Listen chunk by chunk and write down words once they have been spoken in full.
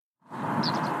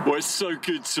Well, it's so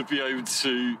good to be able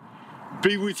to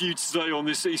be with you today on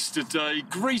this Easter day.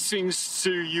 Greetings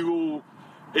to you all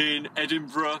in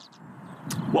Edinburgh.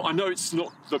 Well, I know it's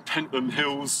not the Pentland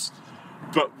Hills,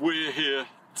 but we're here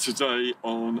today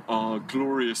on our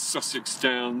glorious Sussex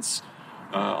Downs.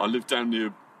 I live down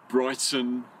near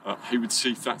Brighton, Hayward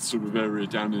Heath, that sort of area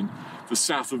down in the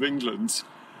south of England.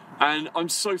 And I'm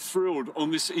so thrilled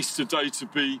on this Easter day to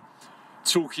be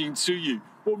talking to you.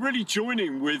 Well, really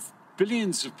joining with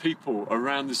billions of people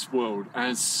around this world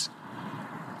as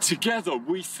together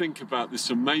we think about this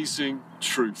amazing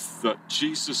truth that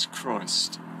Jesus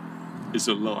Christ is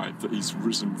alive, that he's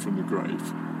risen from the grave.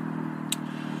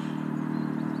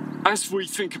 As we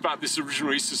think about this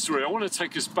original Easter story, I want to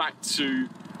take us back to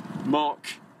Mark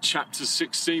chapter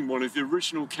 16, one of the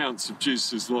original accounts of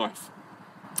Jesus' life.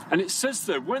 And it says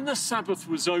there, when the Sabbath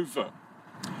was over,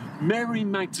 Mary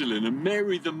Magdalene and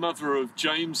Mary, the mother of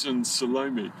James and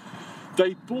Salome,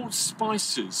 they bought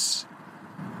spices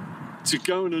to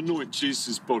go and anoint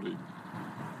Jesus' body.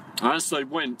 As they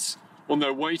went on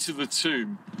their way to the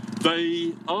tomb,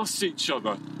 they asked each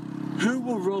other, who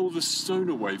will roll the stone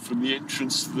away from the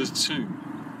entrance to the tomb?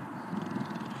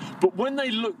 But when they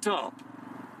looked up,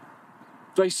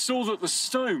 they saw that the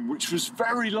stone, which was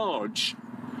very large,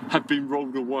 had been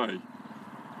rolled away.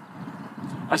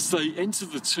 As they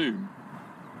entered the tomb,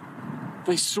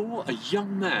 they saw a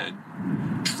young man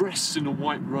dressed in a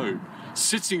white robe,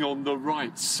 sitting on the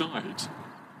right side.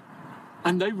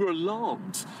 And they were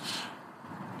alarmed.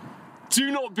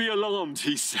 Do not be alarmed,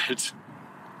 he said.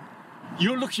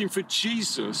 You're looking for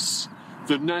Jesus,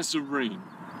 the Nazarene.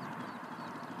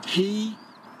 He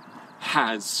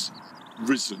has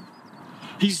risen.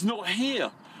 He's not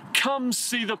here. Come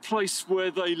see the place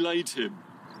where they laid him.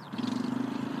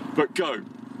 But go,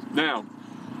 now,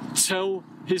 tell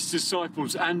his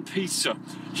disciples and Peter,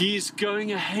 he is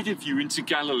going ahead of you into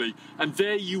Galilee, and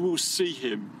there you will see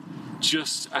him,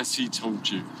 just as he told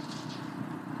you.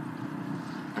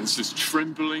 And it says,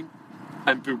 trembling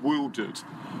and bewildered,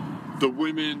 the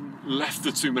women left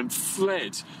the tomb and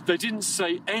fled. They didn't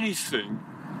say anything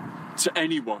to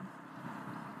anyone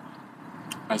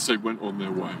as they went on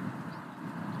their way.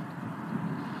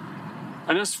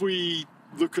 And as we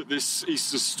look at this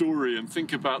Easter story and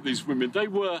think about these women, they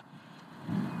were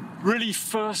really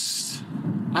first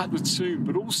at the tomb,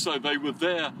 but also they were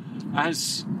there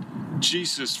as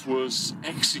Jesus was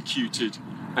executed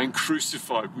and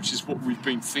crucified, which is what we've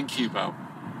been thinking about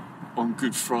on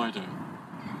Good Friday.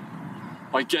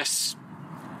 I guess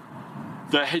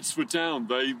their heads were down.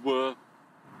 They were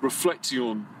reflecting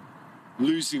on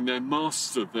losing their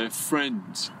master, their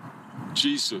friend,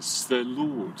 Jesus, their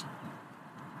Lord.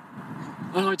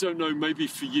 And I don't know, maybe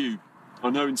for you, I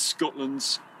know in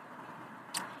Scotland,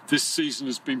 this season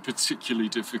has been particularly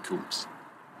difficult.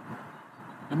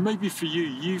 And maybe for you,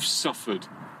 you've suffered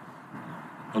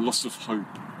a loss of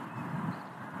hope.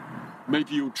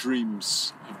 Maybe your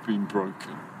dreams have been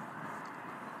broken.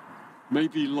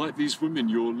 Maybe, like these women,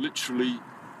 you're literally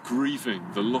grieving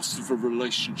the loss of a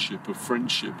relationship, a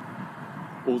friendship,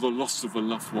 or the loss of a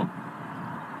loved one.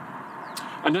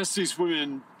 And as these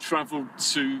women travelled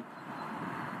to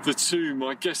the tomb,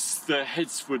 I guess their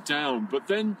heads were down. But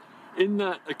then in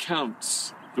that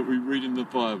account that we read in the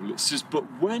Bible, it says, but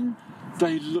when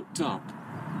they looked up,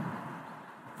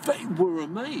 they were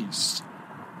amazed.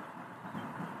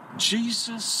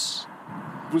 Jesus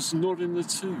was not in the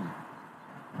tomb.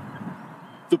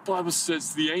 The Bible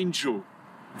says the angel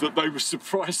that they were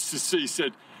surprised to see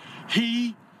said,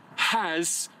 he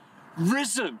has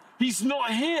risen. He's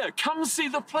not here. Come see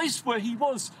the place where he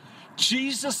was.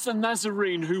 Jesus the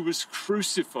Nazarene, who was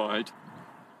crucified,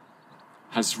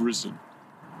 has risen.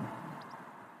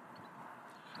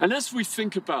 And as we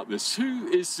think about this, who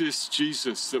is this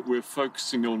Jesus that we're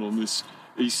focusing on this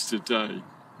Easter day?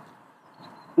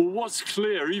 Well, what's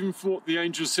clear, even from what the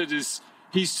angel said, is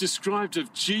he's described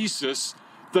of Jesus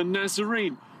the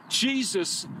Nazarene.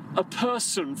 Jesus, a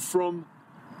person from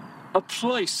a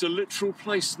place, a literal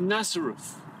place,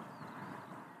 Nazareth.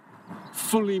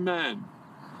 Fully man.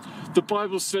 The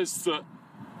Bible says that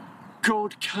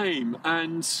God came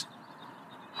and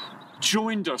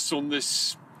joined us on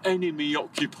this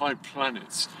enemy-occupied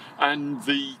planet, and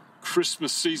the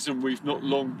Christmas season we've not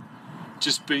long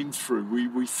just been through,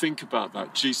 we think about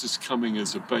that, Jesus coming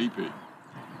as a baby.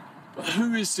 But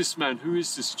who is this man? Who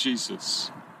is this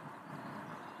Jesus?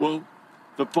 Well,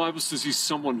 the Bible says he's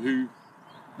someone who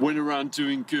went around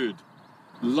doing good,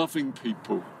 loving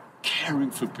people,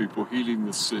 caring for people, healing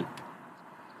the sick.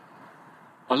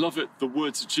 I love it, the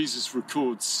words that Jesus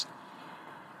records,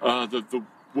 the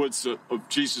words of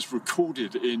Jesus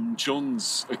recorded in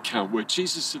John's account, where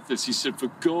Jesus said this. He said, "For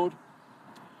God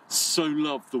so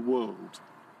loved the world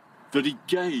that he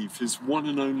gave his one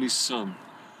and only Son,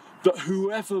 that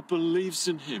whoever believes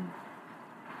in him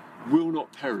will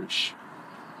not perish,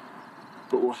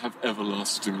 but will have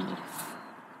everlasting life."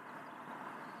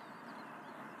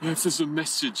 If there's a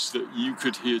message that you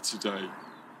could hear today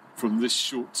from this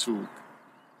short talk,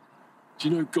 do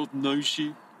you know God knows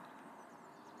you?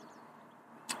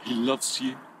 He loves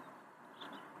you.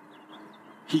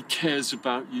 He cares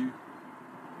about you.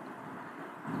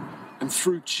 And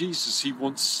through Jesus, he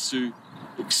wants to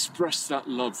express that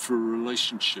love through a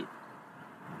relationship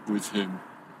with him.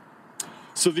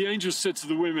 So the angel said to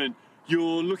the women,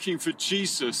 "You're looking for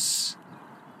Jesus,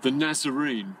 the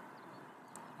Nazarene,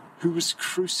 who was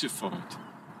crucified."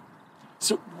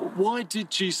 So why did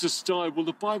Jesus die? Well,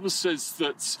 the Bible says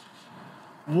that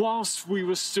whilst we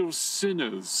were still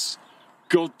sinners,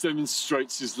 God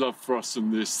demonstrates his love for us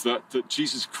in this, that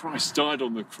Jesus Christ died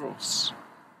on the cross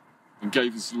and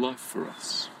gave his life for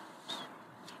us.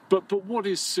 But what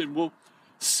is sin? Well,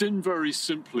 sin very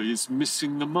simply is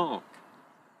missing the mark.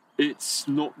 It's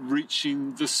not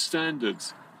reaching the standard.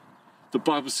 The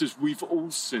Bible says we've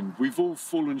all sinned. We've all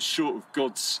fallen short of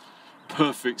God's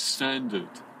perfect standard.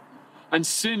 And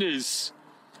sin is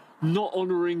not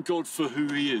honouring God for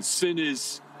who he is. Sin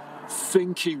is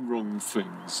thinking wrong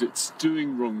things. It's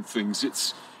doing wrong things.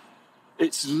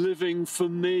 It's living for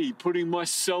me, putting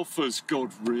myself as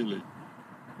God, really.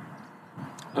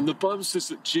 And the Bible says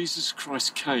that Jesus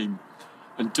Christ came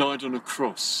and died on a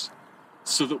cross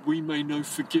so that we may know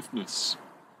forgiveness.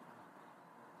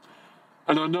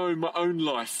 And I know in my own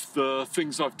life, the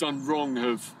things I've done wrong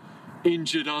have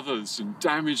injured others and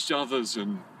damaged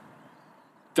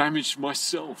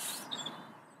myself.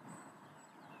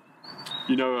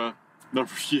 You know, a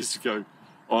number of years ago,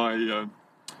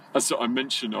 as I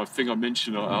mentioned, I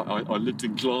lived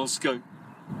in Glasgow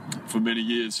for many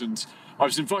years, and I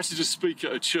was invited to speak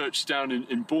at a church down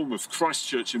in Bournemouth,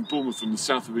 Christchurch in Bournemouth in the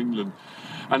south of England.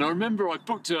 And I remember I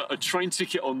booked a train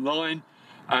ticket online,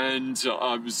 and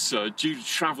I was due to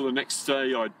travel the next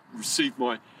day. I received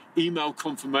my email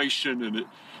confirmation, and it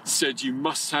said you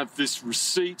must have this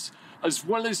receipt as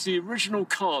well as the original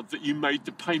card that you made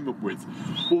the payment with.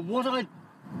 Well, what I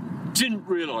didn't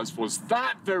realise was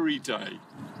that very day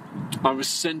I was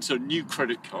sent a new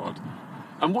credit card.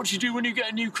 And what do you do when you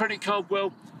get a new credit card?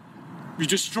 Well, you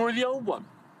destroy the old one.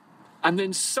 And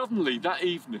then suddenly that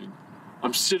evening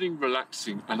I'm sitting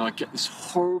relaxing and I get this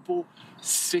horrible,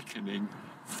 sickening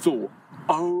thought.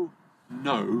 Oh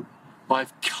no,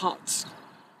 I've cut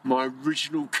my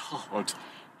original card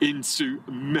into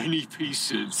many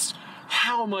pieces.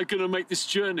 How am I going to make this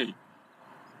journey?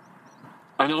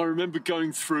 And I remember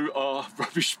going through our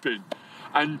rubbish bin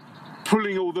and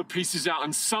pulling all the pieces out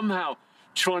and somehow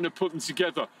trying to put them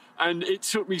together. And it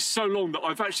took me so long that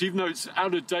I've actually, even though it's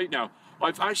out of date now,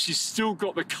 I've actually still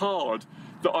got the card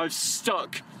that I've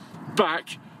stuck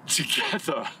back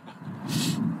together.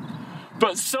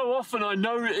 But so often I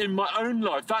know in my own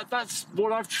life that's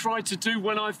what I've tried to do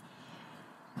when I've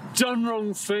done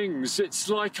wrong things. It's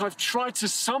like I've tried to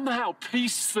somehow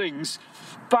piece things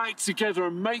back together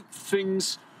and make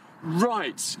things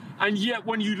right. And yet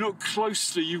when you look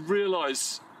closely, you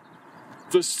realise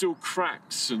there's still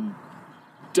cracks and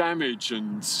damage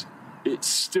and it's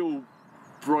still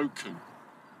broken.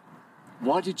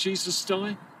 Why did Jesus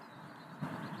die?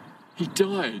 He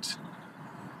died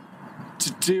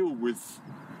to deal with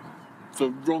the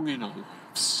wrong in our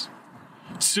lives,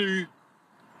 to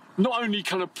not only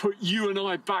kind of put you and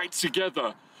I back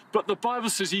together, but the Bible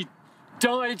says he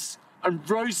died and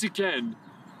rose again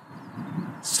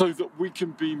so that we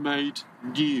can be made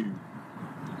new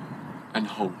and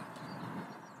whole.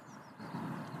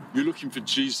 You're looking for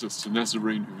Jesus, the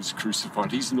Nazarene who was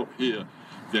crucified. He's not here,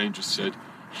 the angel said.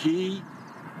 He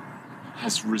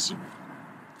has risen.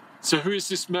 So who is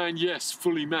this man? Yes,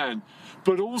 fully man,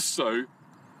 but also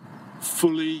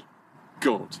fully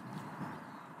God,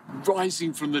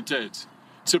 rising from the dead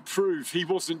to prove he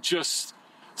wasn't just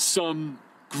some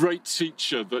great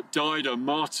teacher that died a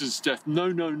martyr's death.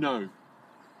 No.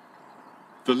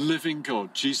 The living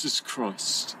God, Jesus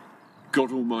Christ,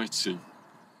 God Almighty,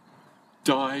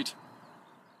 died,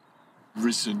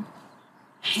 risen.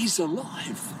 He's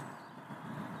alive.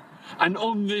 And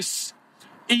on this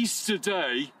Easter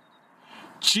day,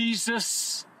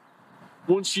 Jesus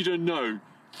wants you to know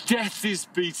death is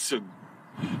beaten.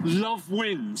 Love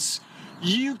wins.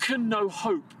 You can know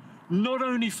hope not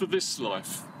only for this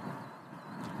life,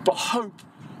 but hope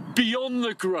beyond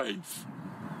the grave.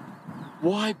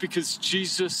 Why? Because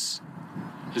Jesus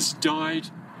has died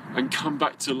and come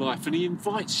back to life. And he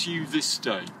invites you this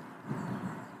day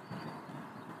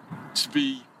to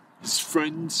be his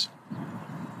friend,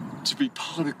 to be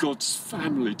part of God's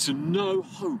family, to know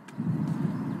hope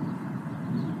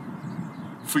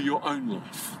for your own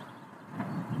life.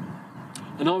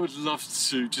 And I would love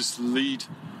to just lead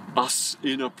us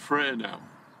in a prayer now.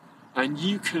 And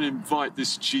you can invite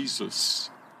this Jesus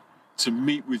to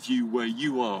meet with you where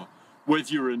you are,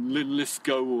 whether you're in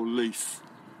Linlithgow or Leith.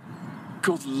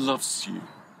 God loves you,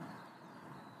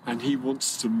 and he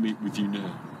wants to meet with you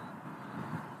now.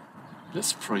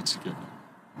 Let's pray together.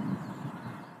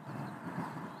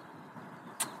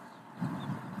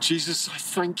 Jesus, I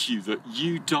thank you that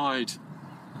you died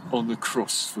on the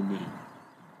cross for me.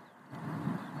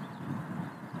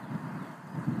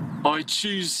 I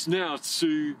choose now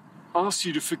to ask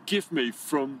you to forgive me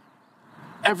from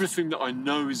everything that I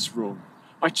know is wrong.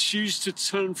 I choose to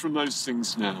turn from those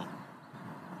things now.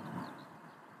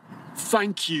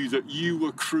 Thank you that you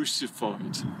were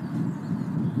crucified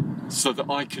so that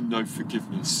I can know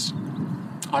forgiveness.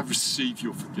 I receive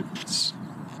your forgiveness.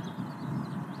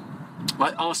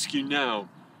 I ask you now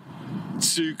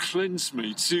to cleanse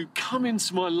me, to come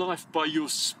into my life by your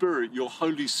Spirit, your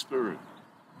Holy Spirit,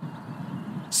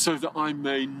 so that I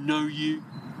may know you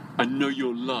and know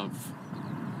your love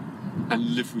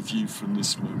and live with you from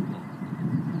this moment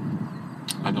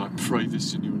on. And I pray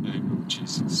this in your name, Lord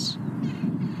Jesus.